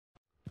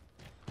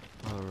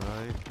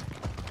right?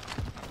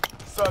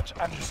 Search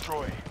and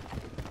destroy.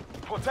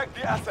 Protect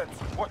the assets.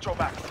 Watch your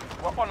backs.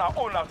 We're on our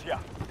own out here.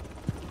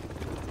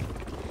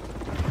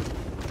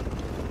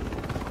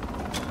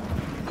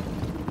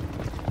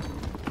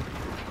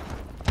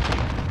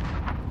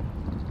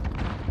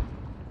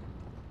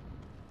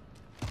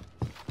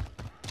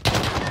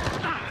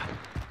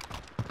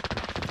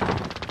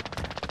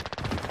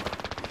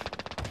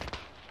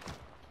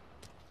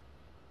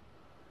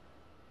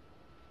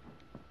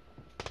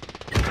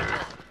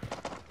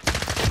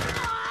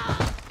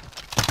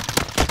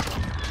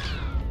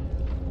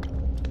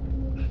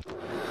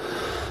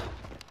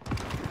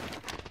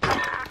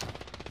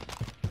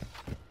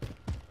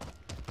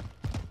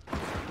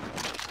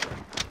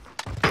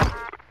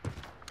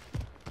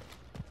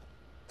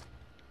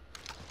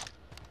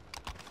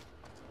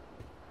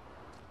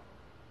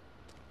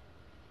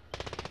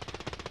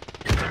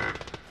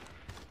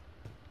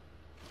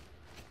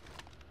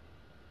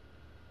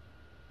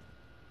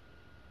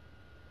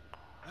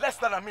 Less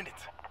than a minute.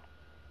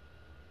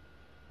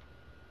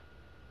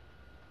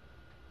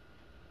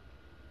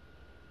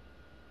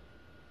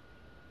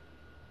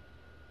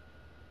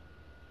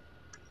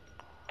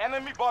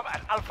 Enemy bomb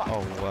at Alpha.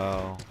 Oh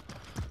wow.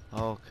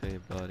 Okay,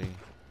 buddy.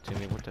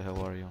 Jimmy, what the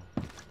hell are you?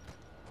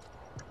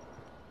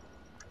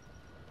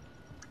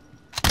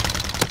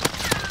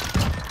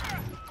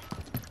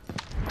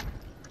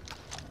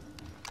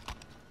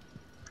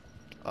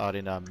 I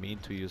did not mean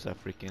to use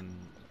that freaking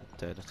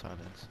dead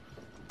silence.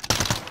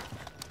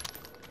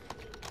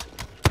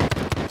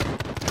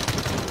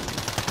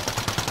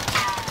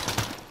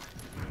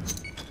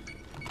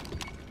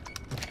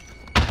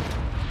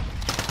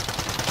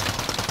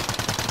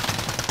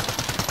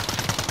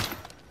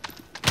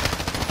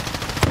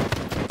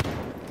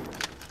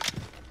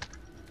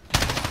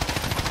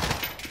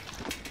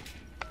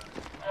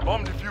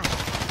 Bomb defused.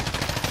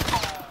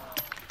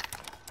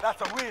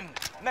 That's a win.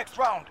 Next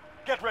round.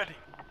 Get ready.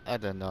 I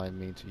did not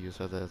mean to use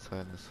that dead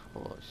silence.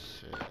 Oh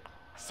shit.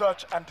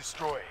 Search and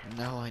destroy.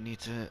 Now I need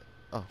to...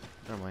 Oh,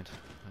 never mind.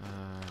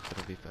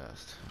 Gotta be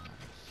fast.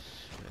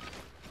 Shit.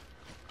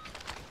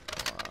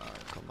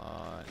 Come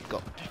on,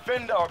 go.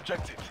 Defend our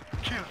objective.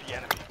 Kill the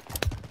enemy.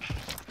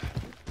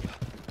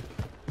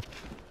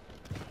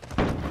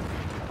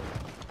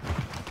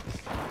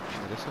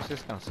 This was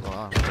just gonna slow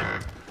down.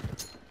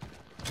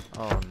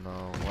 Oh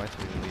no, why did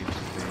we leave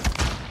today?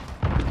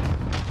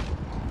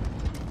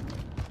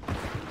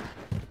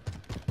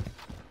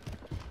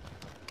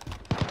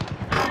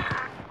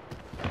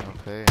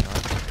 Okay,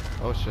 nice.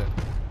 Oh shit.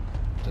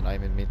 Didn't I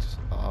even mean to...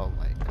 Oh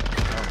my god.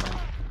 Oh man.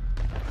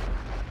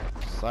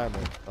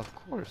 Silent. Of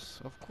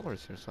course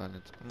you're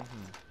silent.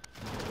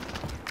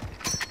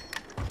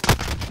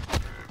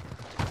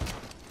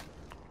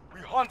 We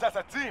hunt as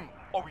a team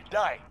or we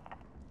die.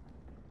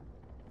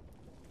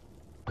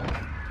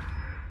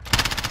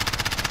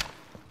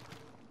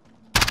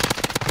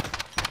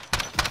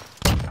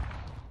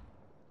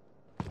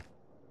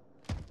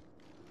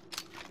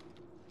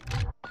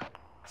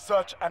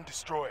 Search and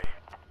destroy.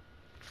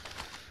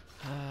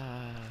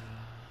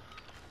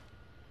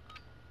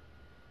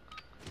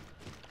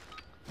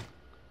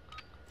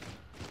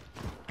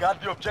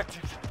 Guard the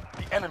objectives.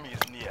 The enemy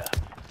is near.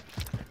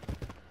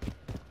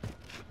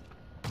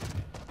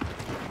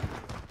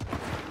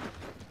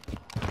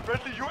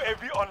 Friendly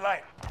UAV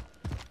online.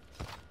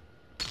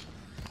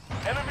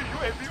 Enemy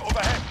UAV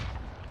overhead.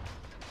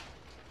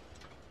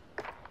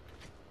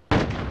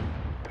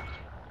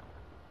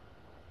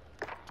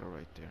 They're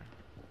right there.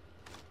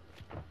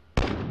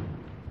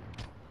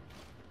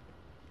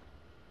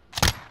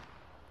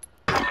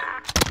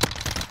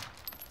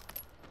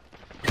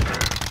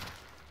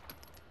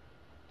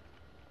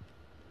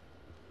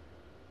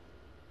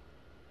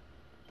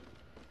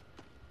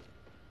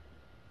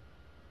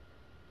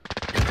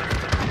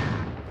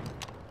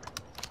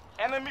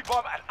 Enemy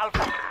bomb at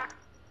Alpha.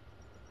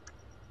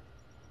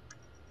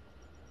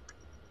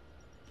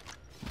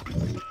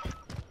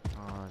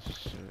 Oh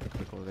shit, I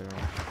could go there.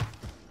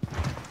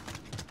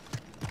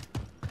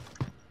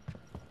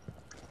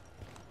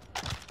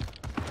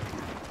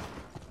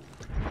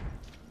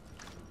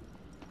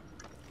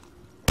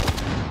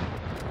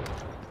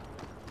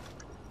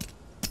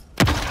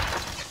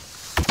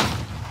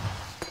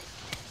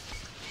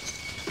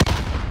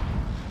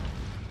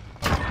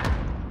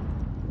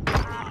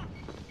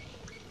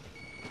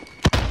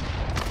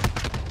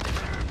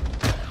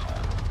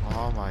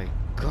 Oh my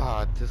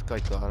god, this guy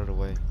got out of the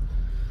way.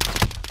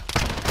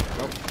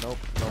 Nope.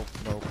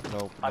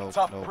 A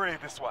tough prey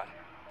this one.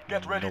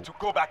 Get ready to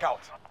go back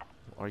out.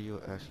 Are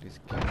you actually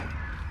scared?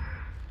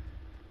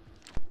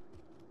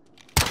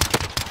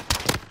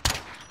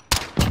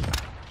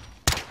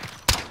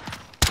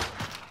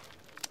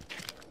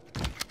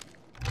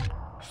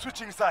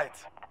 Switching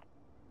sides.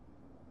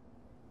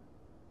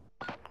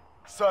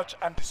 Search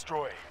and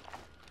destroy.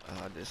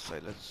 This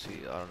side, let's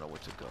see. I don't know where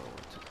to go.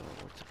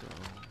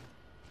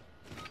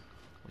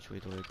 Which way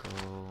do I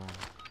go?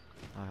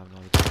 I have no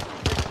idea.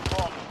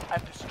 Bomb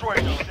and destroy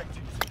the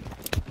objectives.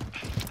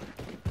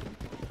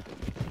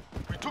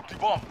 We took the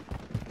bomb.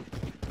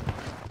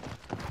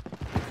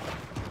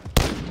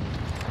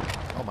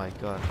 my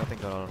god, nothing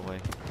got out of the way.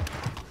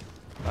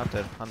 I'm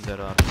dead, I'm dead.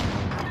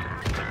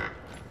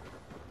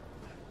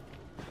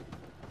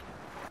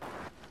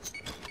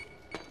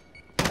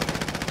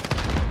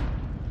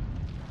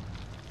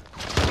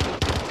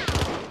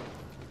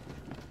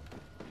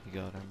 You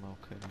got him,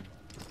 okay.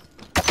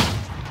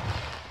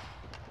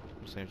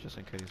 I'm saying just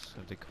in case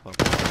if they come up.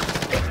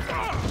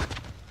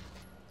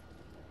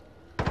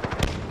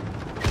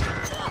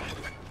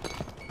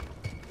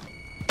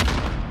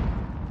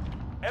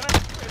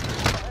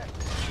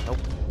 Nope.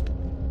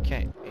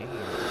 Can't aim.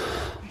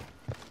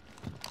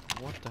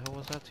 What the hell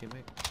was that,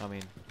 teammate? I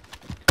mean...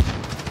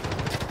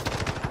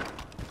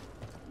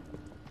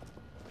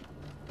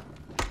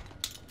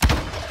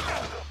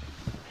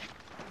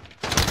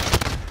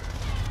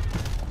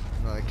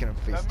 No, I can't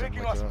face They're them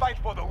making like us that. fight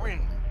for the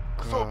win.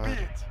 So be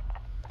it.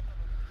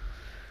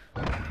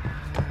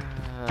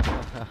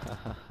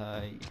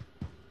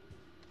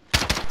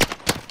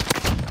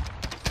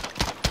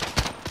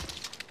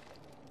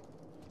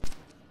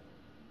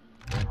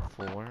 Rank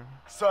 4.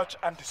 Search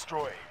and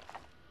destroy.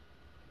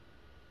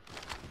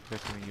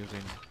 Definitely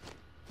using...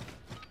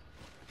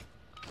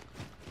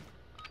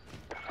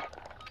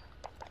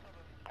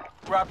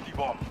 Grab the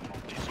bomb.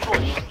 Destroy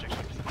the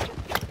objectives.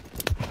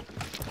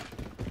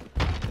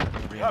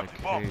 We have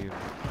the bomb. cave.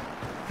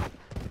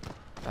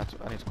 I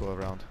need to go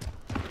around.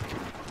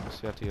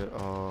 See at the...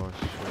 Oh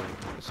shit.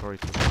 Sorry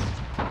to...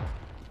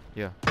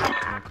 Yeah.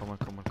 Come on.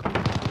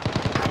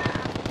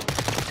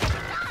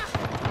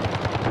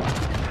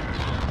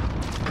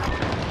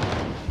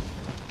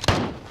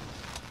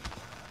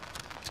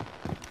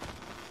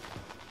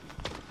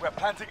 We're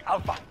planting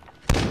Alpha.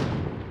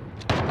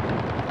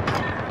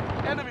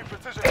 Enemy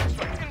precision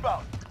extract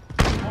inbound.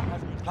 Bomb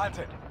has been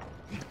planted.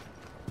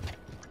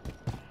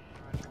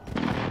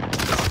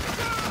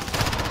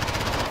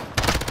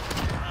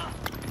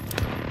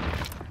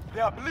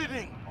 They are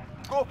bleeding.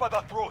 Go for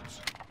the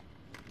throats.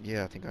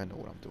 Yeah, I think I know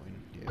what I'm doing.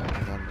 Yeah, I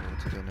think I know what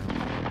to do now.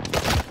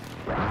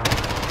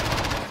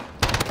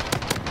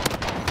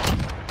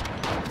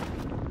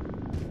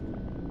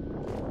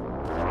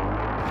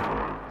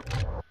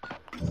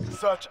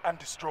 Search and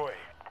destroy.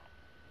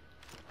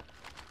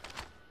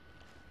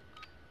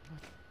 I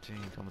think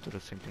I'm gonna do the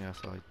same thing as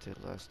I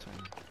did last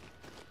time.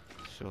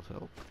 Should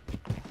help.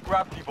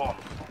 Grab the bomb.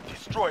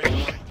 Destroy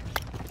it.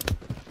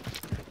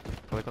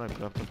 Probably gonna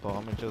grab the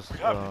bomb and just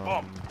Grab the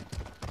bomb.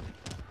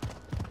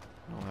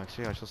 No,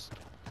 actually I just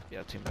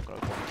team back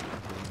up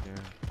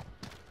here.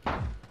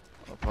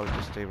 I'll probably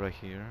just stay right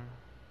here.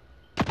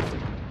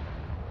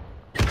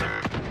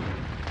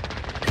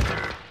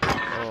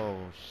 Oh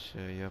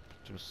shit, yep,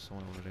 there's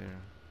someone over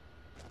there.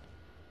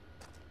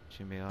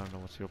 Jimmy, I don't know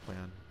what's your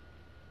plan.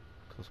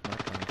 Cause my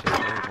plan is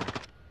just horrible.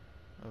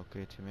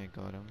 Okay, teammate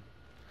got him.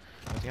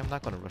 I think I'm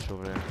not gonna rush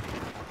over there.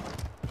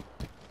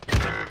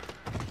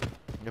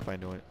 If I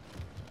know it.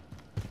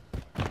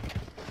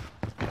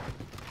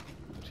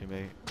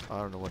 Teammate, I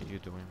don't know what you're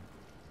doing.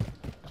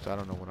 Cause I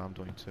don't know what I'm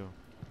doing too.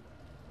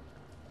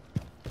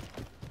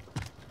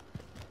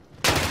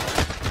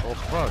 Oh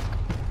fuck!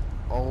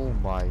 Oh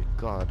my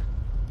god.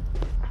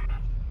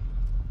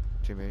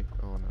 Teammate,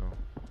 oh no.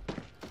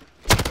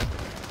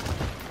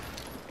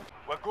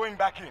 We're going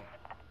back in.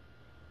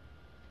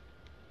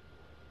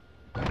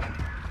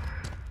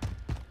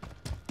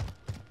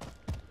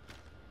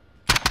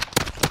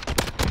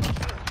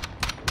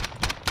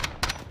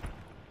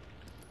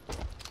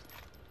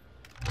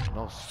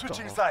 No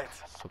Switching stop.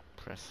 sides.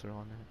 Suppressor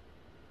on it.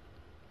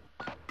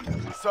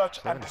 Search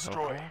Is that and even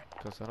destroy.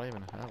 helpful? Cause I don't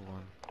even have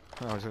one.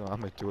 I'm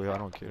gonna do it, I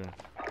don't care.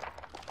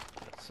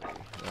 Let's see.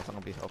 That's not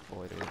gonna be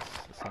helpful, it is.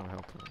 It's not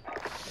helpful.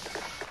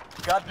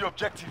 Guard the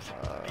objectives.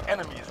 The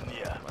enemy is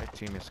near. My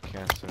team is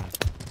cancer.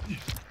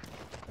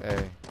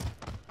 Hey.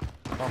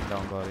 Calm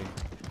down, buddy.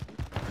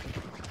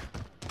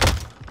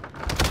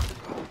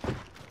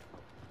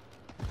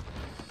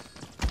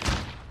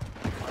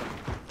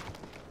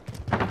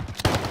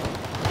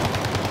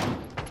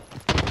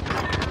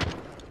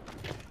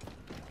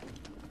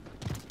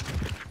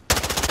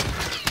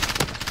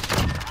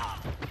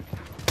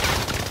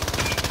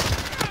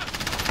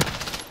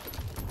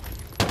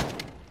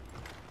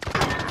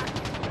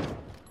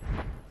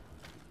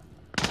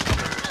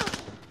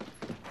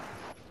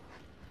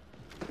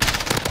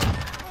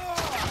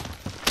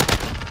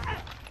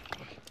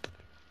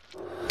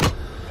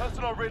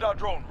 Personal radar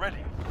drone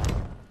ready.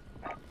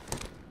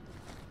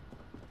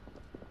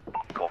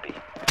 Copy.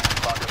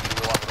 Backup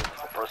to your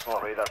for personal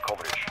radar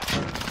coverage.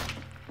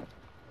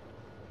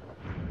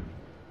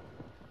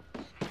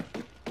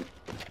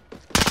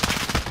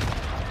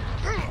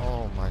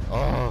 Oh my.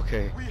 Oh,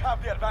 okay. We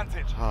have the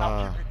advantage.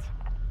 Now keep it.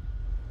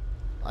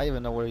 I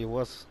even know where he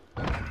was.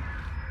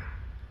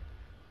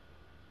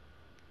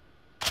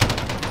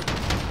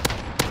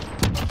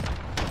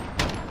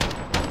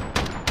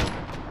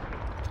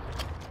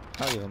 I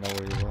don't even know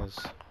where he was.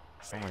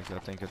 Oh my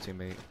god, thank you,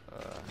 teammate.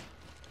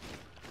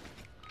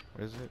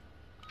 Where is it?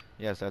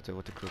 Yes, that's it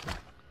with the Kruger.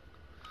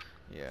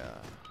 Yeah.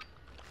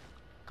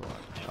 Come on.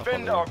 I'll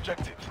Defend follow our you.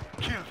 objectives.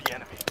 Kill the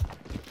enemy.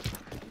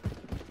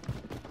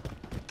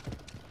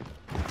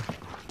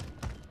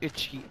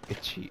 Itchy,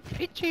 itchy,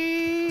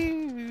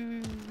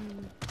 itchy.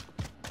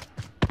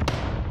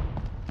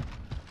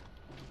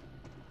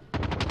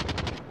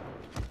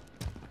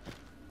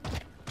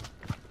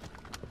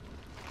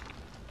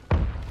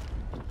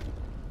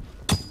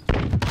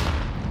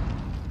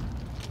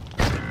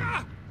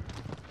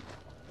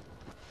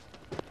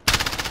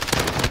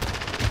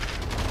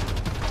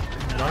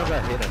 None of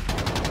that hit him.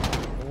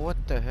 What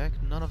the heck?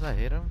 None of that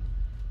hit him?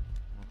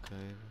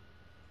 Okay.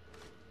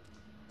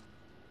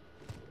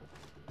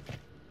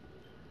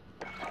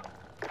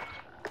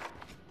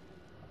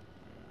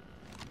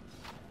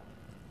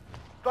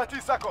 30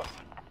 seconds.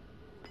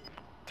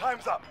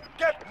 Time's up.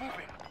 Get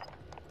moving.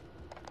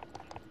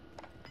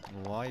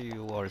 Why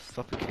you are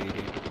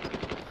suffocating?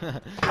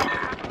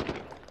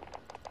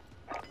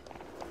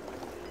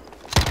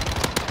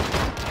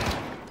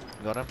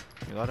 Got him,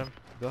 you got him,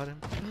 you got him.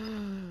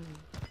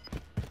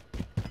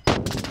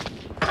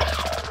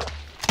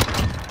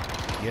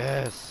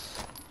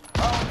 Yes!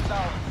 Round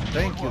down.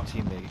 Thank Good you, work.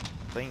 teammate.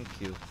 Thank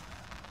you.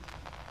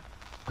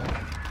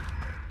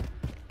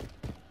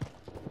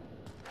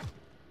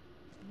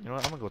 You know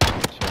what? I'm gonna go take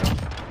a chair.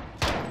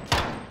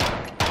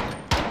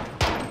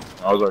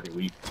 I was already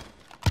weak.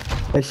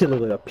 That shit look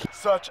like a p.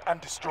 Search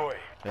and destroy.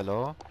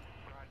 Hello?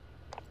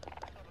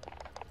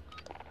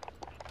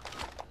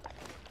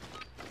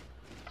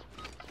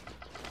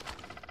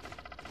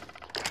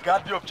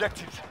 Guard the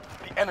objectives.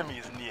 The enemy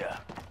is near.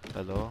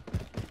 Hello?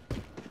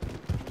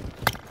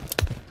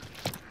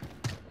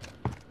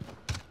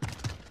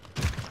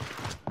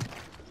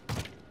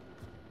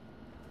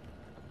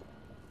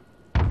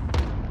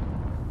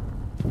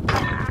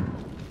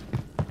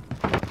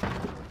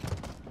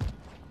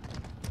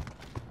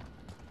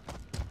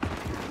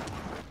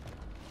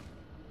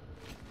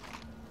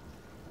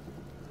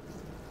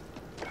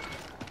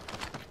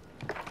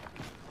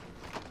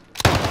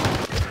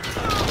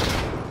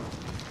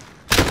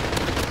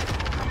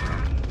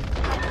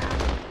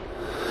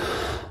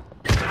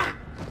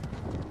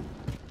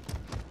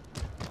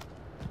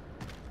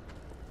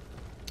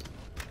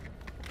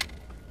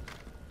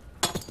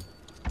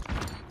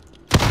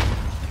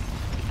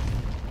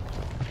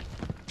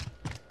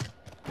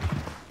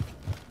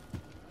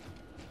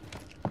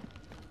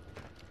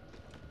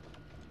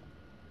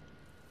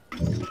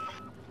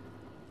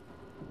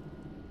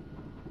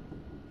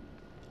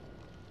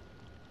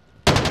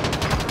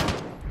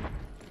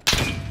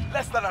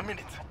 Less than a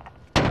minute.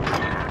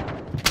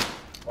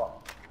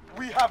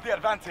 We have the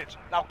advantage.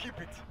 Now keep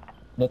it.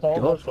 Let's all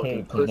Y'all just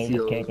fucking camp, 'cause they're just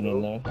pussies, camping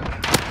in bro.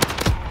 there.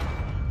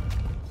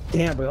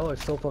 Damn, bro, y'all are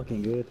so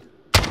fucking good.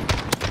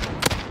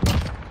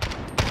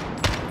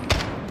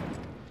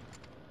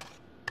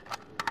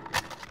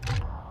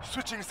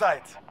 Switching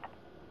sides.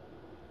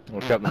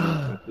 What's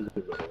happening?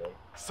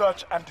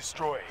 Search and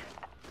destroy.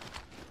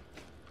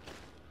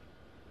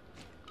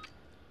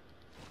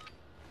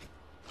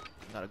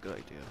 Not a good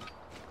idea.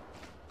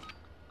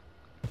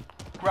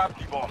 Grab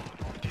the bomb.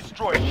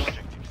 Destroy the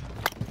objectives.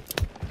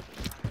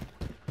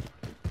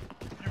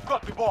 You've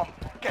got the bomb.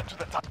 Get to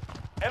the top.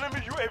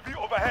 Enemy UAV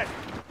overhead.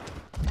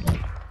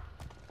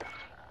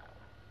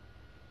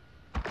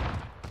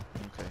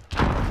 Okay.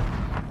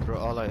 They're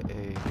all at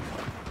A.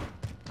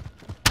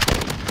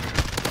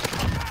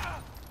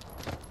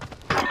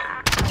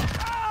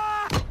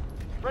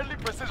 Friendly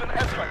precision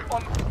airstrike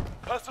on.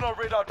 Personal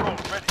radar drone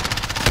ready.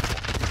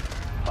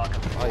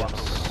 I am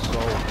so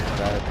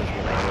bad at this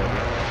game already.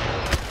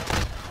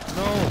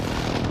 No!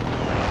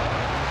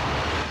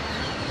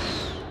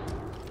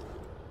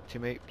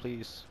 Teammate,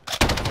 please.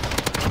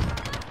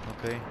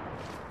 Okay.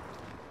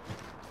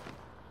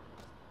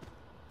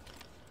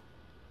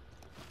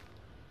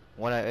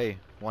 One at A.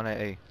 One at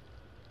A.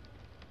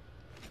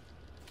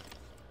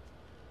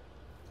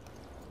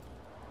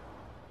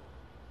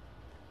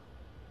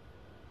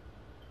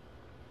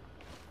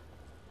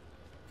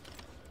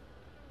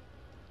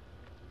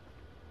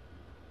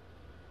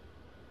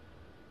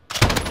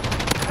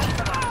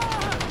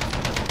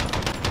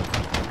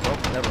 Oh,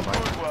 never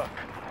mind. Good work.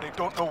 They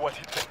don't know what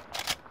hit them.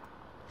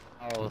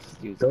 Oh,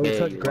 you Don't gay,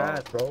 touch you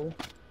grass, bro.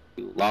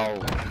 You low.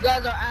 You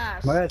guys are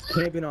ass. My ass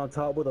camping on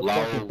top with a Low.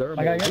 fucking thermal.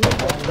 I gotta get the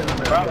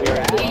Bro,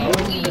 you're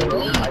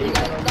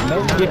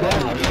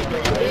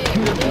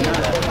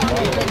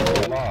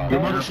Your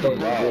mother's so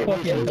loud.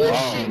 fucking Good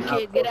shit,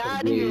 kid. Get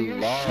out of here. You're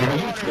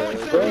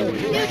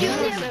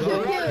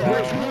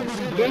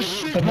Good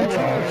shit.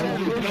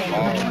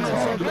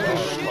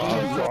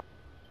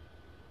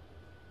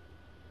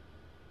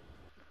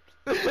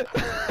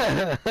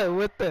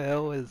 What the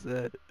hell was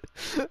that?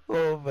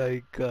 Oh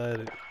my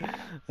god.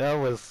 That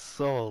was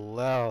so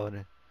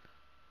loud.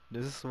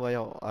 This is why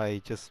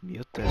I just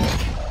mute them.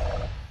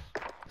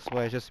 That's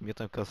why I just mute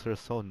them, because they're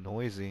so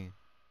noisy.